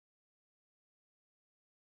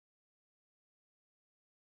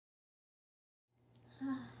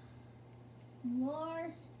More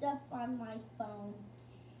stuff on my phone.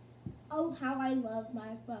 Oh, how I love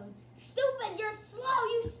my phone. Stupid, you're slow,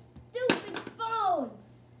 you stupid phone.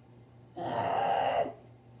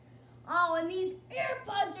 Oh, and these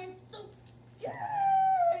AirPods are so...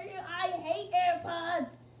 I hate AirPods.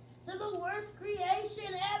 They're the worst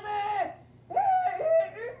creation ever.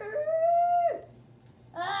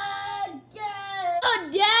 Oh,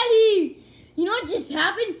 Daddy! You know what just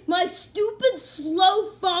happened? My stupid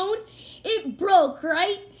slow phone, it broke,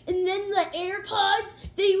 right? And then the AirPods,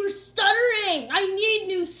 they were stuttering. I need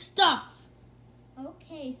new stuff.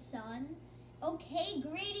 Okay, son. Okay,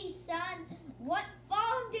 greedy son. What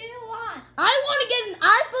phone do you want? I want to get an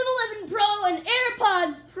iPhone 11 Pro and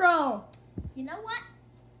AirPods Pro. You know what?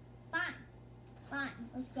 Fine.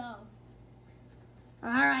 Let's go. All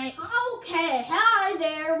right. Okay. Hi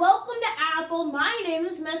there. Welcome to Apple. My name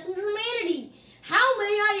is Messenger Humanity. How may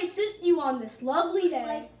I assist you on this lovely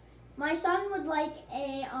day? My son would like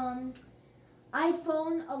a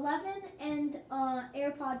iPhone 11 and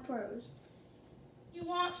AirPod Pros. You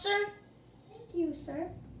want, sir? Thank you, sir.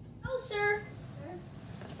 Oh, sir.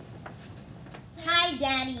 Hi,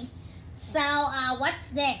 Daddy. So, what's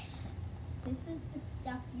this? This is the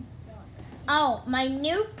stuff you want. Oh, my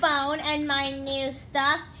new phone and my new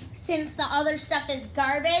stuff, since the other stuff is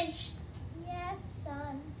garbage? Yes,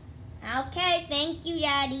 son. Okay, thank you,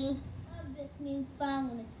 Daddy. Love this new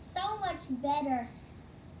phone. It's so much better.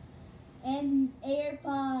 And these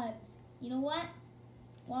AirPods. You know what?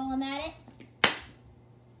 While I'm at it,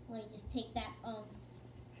 let me just take that,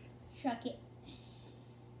 chuck it.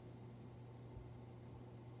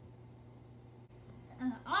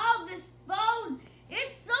 Oh, this phone,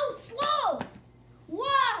 it's so slow.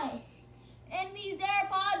 Why? And these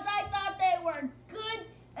AirPods, I thought they were good,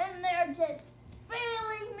 and they're just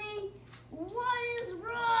failing me. What is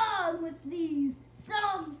wrong with these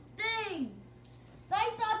dumb things?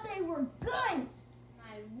 I thought they were good.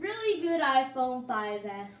 My really good iPhone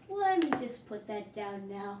 5S. Let me just put that down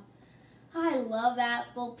now. I love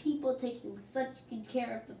Apple. People taking such good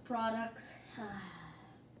care of the products.